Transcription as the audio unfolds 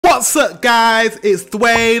What's up, guys? It's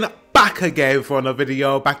Dwayne back again for another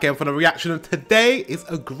video, back again for a reaction, and today is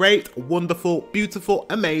a great, wonderful, beautiful,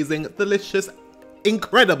 amazing, delicious,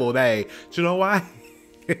 incredible day. Do you know why?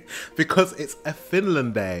 Because it's a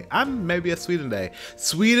Finland day and maybe a Sweden day.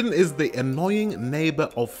 Sweden is the annoying neighbour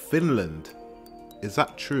of Finland. Is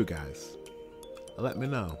that true, guys? Let me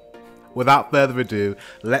know. Without further ado,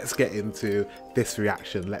 let's get into this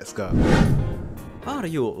reaction. Let's go. Are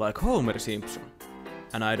you like Homer Simpson?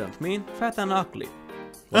 And I don't mean fat and ugly.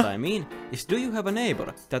 What I mean is, do you have a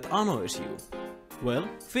neighbor that annoys you? Well,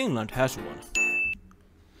 Finland has one.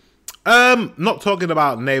 Not talking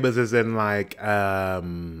about neighbors as in like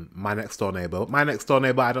my next door neighbor. My next door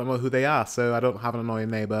neighbor, I don't know who they are, so I don't have an annoying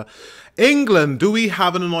neighbor. England, do we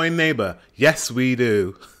have an annoying neighbor? Yes, we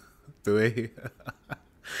do. Do we?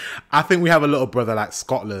 I think we have a little brother like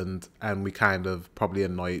Scotland, and we kind of probably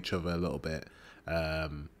annoy each other a little bit.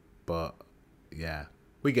 But yeah,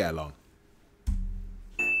 we get along.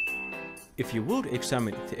 If you would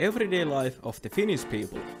examine the everyday life of the Finnish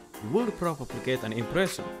people, you would probably get an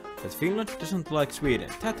impression that Finland doesn't like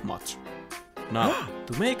Sweden that much. Now,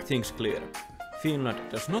 to make things clear, Finland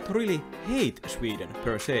does not really hate Sweden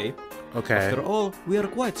per se. Okay. After all, we are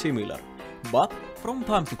quite similar. But from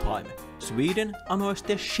time to time, Sweden annoys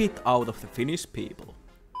the shit out of the Finnish people.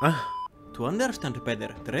 To understand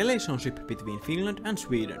better the relationship between Finland and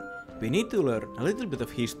Sweden, we need to learn a little bit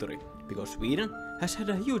of history, because Sweden has had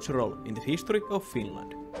a huge role in the history of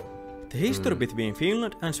Finland. The history between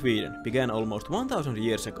Finland and Sweden began almost 1000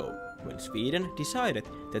 years ago, when Sweden decided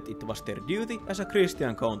that it was their duty as a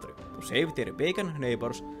Christian country to save their pagan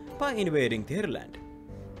neighbors by invading their land.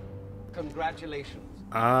 Congratulations,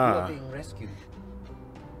 you are being rescued.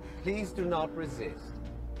 Please do not resist.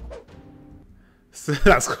 So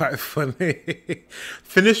that's quite funny.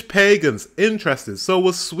 Finnish pagans, interesting. So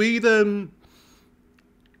was Sweden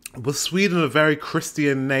a very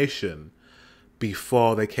Christian nation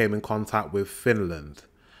before they came in contact with Finland?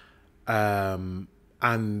 And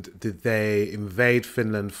did they invade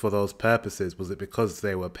Finland for those purposes? Was it because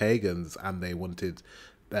they were pagans and they wanted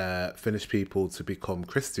Finnish people to become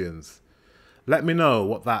Christians? Let me know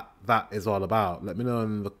what that is all about. Let me know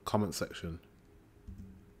in the comment section.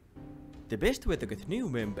 The best way to get new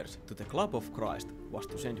members to the Club of Christ was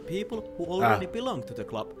to send people who already belonged to the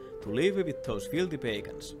club to live with those filthy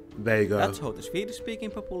pagans. There you go. That's how the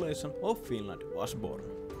Swedish-speaking population of Finland was born.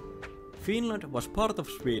 Finland was part of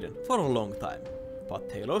Sweden for a long time, but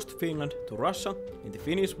they lost Finland to Russia in the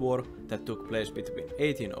Finnish War that took place between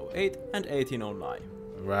 1808 and 1809.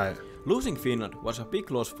 Right. Losing Finland was a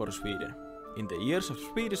big loss for Sweden. In the years of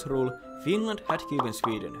Swedish rule, Finland had given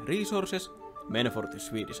Sweden resources, men for the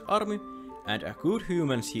Swedish army, and a good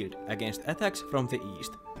human shield against attacks from the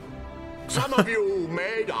east. Some of you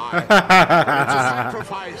may die, but it's a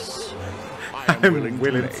sacrifice I am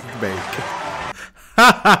willing to make.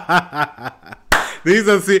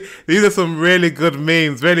 These are some really good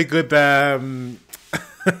memes, really good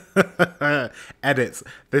edits.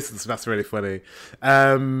 That's really funny.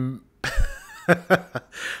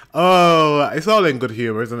 Oh, it's all in good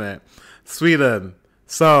humor, isn't it? Sweden.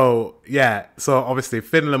 So, yeah, so obviously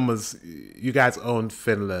Finland was, you guys owned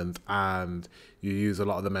Finland and you use a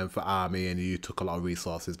lot of the men for army and you took a lot of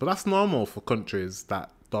resources. But that's normal for countries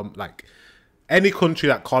that don't, like, any country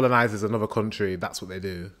that colonizes another country, that's what they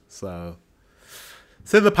do. So,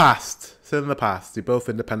 it's in the past. It's in the past. You're both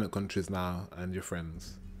independent countries now and you're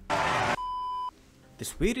friends. The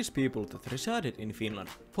Swedish people that resided in Finland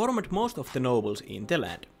formed most of the nobles in the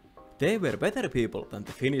land. They were better people than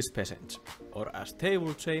the Finnish peasants, or as they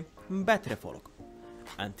would say, bättre folk.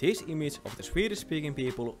 And this image of the Swedish-speaking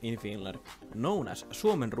people in Finland, known as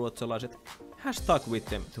suomenruotsalaiset, has stuck with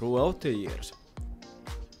them throughout the years.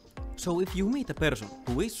 So if you meet a person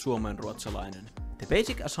who is suomenruotsalainen, the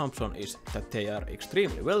basic assumption is that they are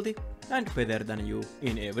extremely wealthy and better than you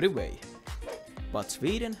in every way. But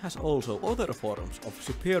Sweden has also other forms of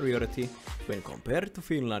superiority when compared to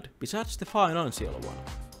Finland besides the financial one.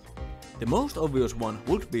 The most obvious one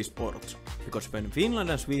would be sports, because when Finland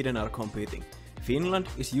and Sweden are competing, Finland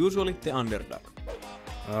is usually the underdog.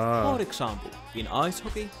 For example, in ice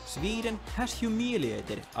hockey, Sweden has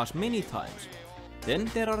humiliated us many times.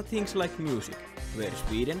 Then there are things like music, where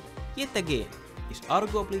Sweden, yet again, is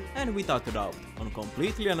arguably and without a doubt on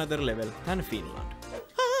completely another level than Finland.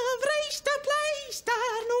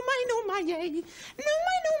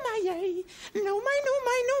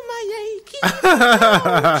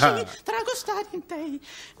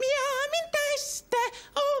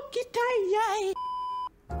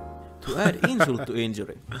 To add insult to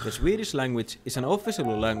injury, the Swedish language is an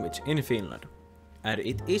official language in Finland. and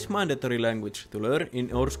it is mandatory language to learn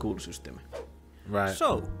in our school system. Right.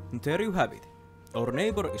 So, there you have it. Our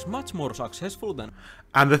neighbor is much more successful than...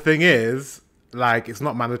 And the thing is, like, it's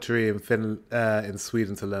not mandatory in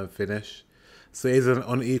Sweden to learn Finnish. So it is an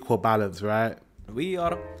unequal balance, right? we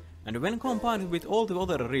are, and when combined with all the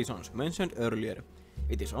other reasons mentioned earlier,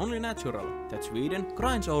 it is only natural that Sweden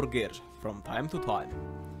grinds our gears from time to time.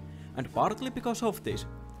 And partly because of this,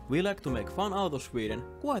 we like to make fun out of Sweden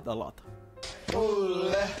quite a lot.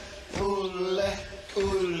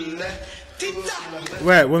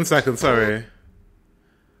 Wait, 1 second, sorry.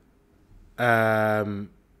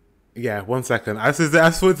 Yeah, 1 second. I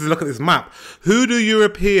just wanted to look at this map. Who do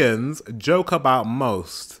Europeans joke about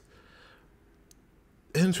most?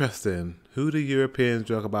 Interesting. Who do Europeans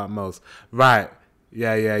joke about most? Right.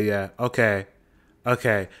 Yeah. Okay.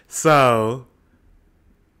 So,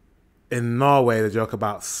 in Norway, they joke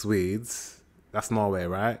about Swedes. That's Norway,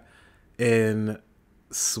 right? In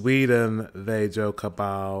Sweden, they joke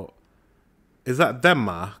about... Is that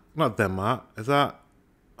Denmark? Not Denmark. Is that...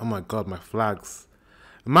 Oh my god, my flags.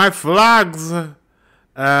 My flags!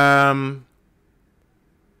 I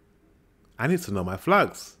need to know my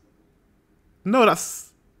flags. No,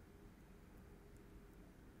 that's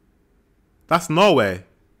Norway.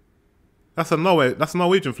 That's a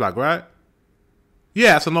Norwegian flag, right?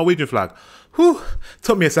 Yeah, it's a Norwegian flag. Whew,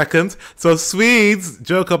 took me a second. So Swedes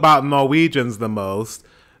joke about Norwegians the most.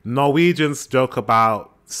 Norwegians joke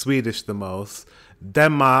about Swedish the most.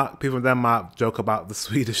 People in Denmark joke about the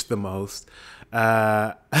Swedish the most.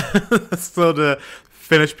 So the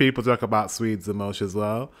Finnish people joke about Swedes the most as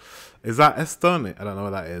well. Is that Estonia? I don't know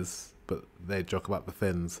what that is, but they joke about the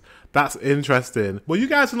Finns. That's interesting. Well, you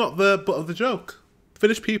guys are not the butt of the joke.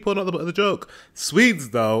 Finnish people are not the butt of the joke. Swedes,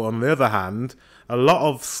 though, on the other hand, a lot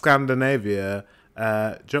of Scandinavia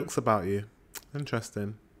jokes about you.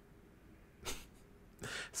 Interesting.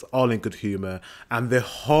 It's all in good humour. And the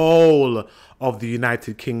whole of the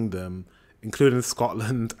United Kingdom, including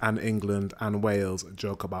Scotland and England and Wales,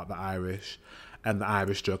 joke about the Irish. And the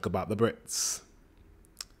Irish joke about the Brits.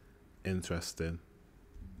 Interesting.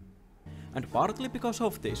 And partly because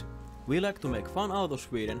of this, we like to make fun out of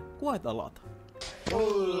Sweden quite a lot.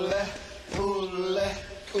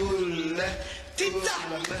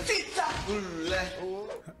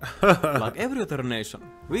 Like every other nation,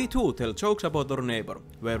 we too tell jokes about our neighbor,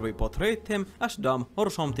 where we portray them as dumb or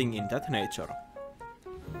something in that nature.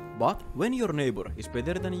 But when your neighbor is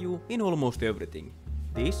better than you in almost everything,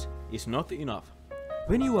 this is not enough.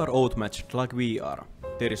 When you are outmatched like we are,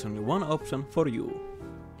 there is only one option for you.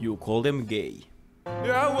 You call them gay.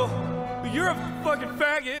 Yeah, well, you're a fucking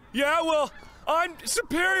faggot. Yeah, well, I'm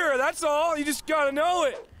superior, that's all. You just gotta know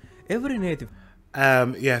it. Every native...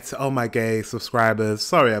 Yeah, to all my gay subscribers,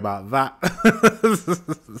 sorry about that.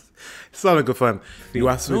 It's not good fun. You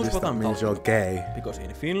are Swedish, that means you're gay. Because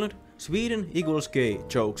in Finland, Sweden equals gay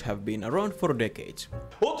jokes have been around for decades.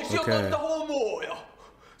 Ootteks jotain niitä homoja?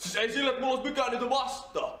 Siis ei sillä, että mulla ois mikään niitä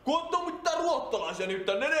vastaa. Kun on mitään ruottalaisia nyt,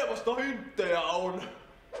 ne vasta hinttejä on.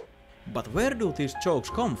 But where do these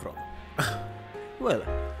jokes come from? Well,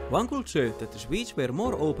 one could say that the Swedes were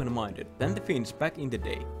more open-minded than the Finns back in the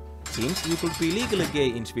day, since you could be legally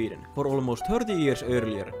gay in Sweden for almost 30 years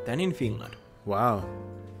earlier than in Finland. Wow.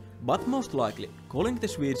 But most likely, calling the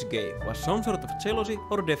Swedes gay was some sort of jealousy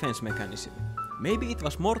or defense mechanism. Maybe it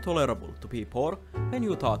was more tolerable to be poor when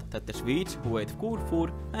you thought that the Swedes who ate good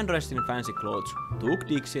food and dressed in fancy clothes took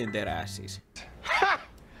dicks in their asses. Ha!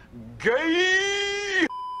 Gay!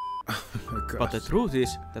 But the truth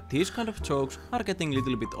is that these kind of jokes are getting a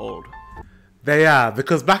little bit old. They are,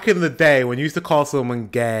 because back in the day when you used to call someone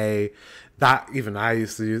gay, that even I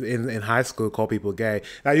used to use in high school, call people gay,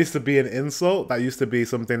 that used to be an insult. That used to be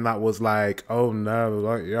something that was like, oh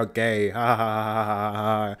no, you're gay, ha ha ha ha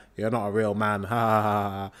ha, you're not a real man, ha ha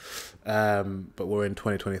ha ha. But we're in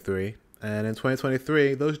 2023, and in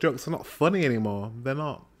 2023 those jokes are not funny anymore. They're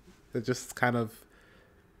not. They're just kind of,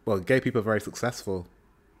 well, gay people are very successful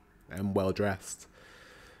and well dressed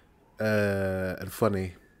and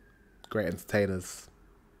funny, great entertainers.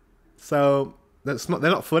 So they're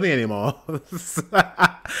not funny anymore.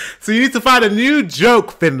 So you need to find a new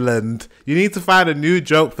joke, Finland. You need to find a new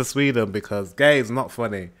joke for Sweden, because gay is not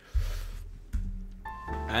funny.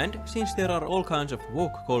 And since there are all kinds of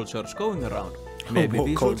woke cultures going around, maybe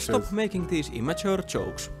we should stop making these immature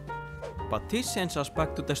jokes. But this sends us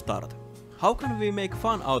back to the start. How can we make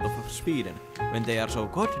fun out of Sweden when they are so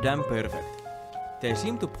goddamn perfect? They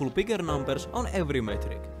seem to pull bigger numbers on every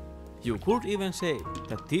metric. You could even say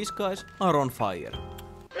that these guys are on fire.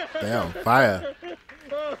 They're on fire.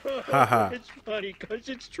 Haha. It's funny because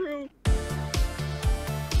it's true.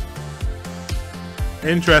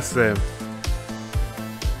 Interesting.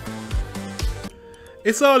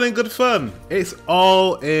 It's all in good fun. It's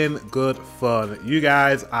all in good fun. You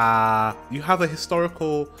guys you have a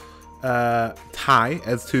historical tie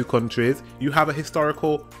as two countries. You have a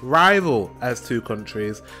historical rival as two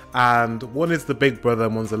countries, and one is the big brother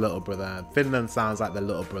and one's the little brother. Finland sounds like the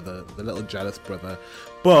little brother, the little jealous brother,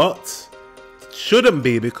 but shouldn't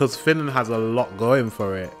be, because Finland has a lot going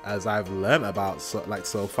for it, as I've learned about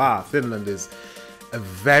so far. Finland is a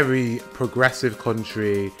very progressive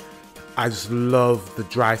country. I just love the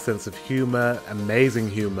dry sense of humor, amazing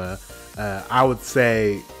humor. I would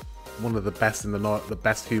say one of the best in the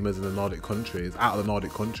best humors in the Nordic countries, out of the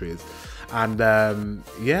Nordic countries. And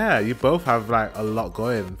yeah, you both have like a lot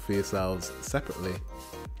going for yourselves separately.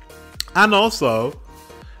 And also,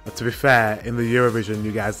 to be fair, in the Eurovision,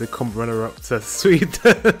 you guys did come runner up to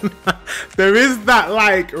Sweden. There is that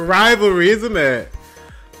like rivalry, isn't it?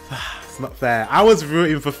 It's not fair. I was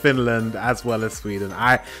rooting for Finland as well as Sweden.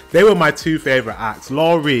 They were my two favourite acts.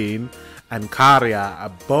 Loreen and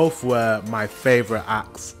Karja both were my favourite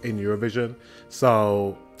acts in Eurovision.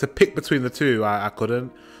 So to pick between the two, I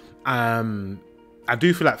couldn't. I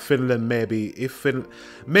do feel like Finland maybe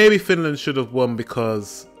Finland should have won,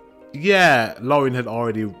 because yeah, Loreen had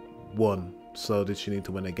already won. So did she need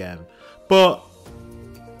to win again? But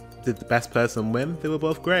did the best person win? They were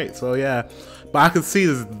both great. So yeah, but I can see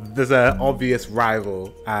there's an obvious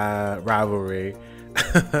rivalry,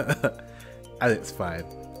 and it's fine,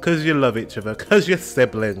 because you love each other, because you're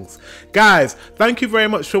siblings. Guys, thank you very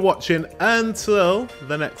much for watching. Until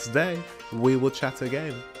the next day, we will chat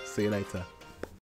again. See you later.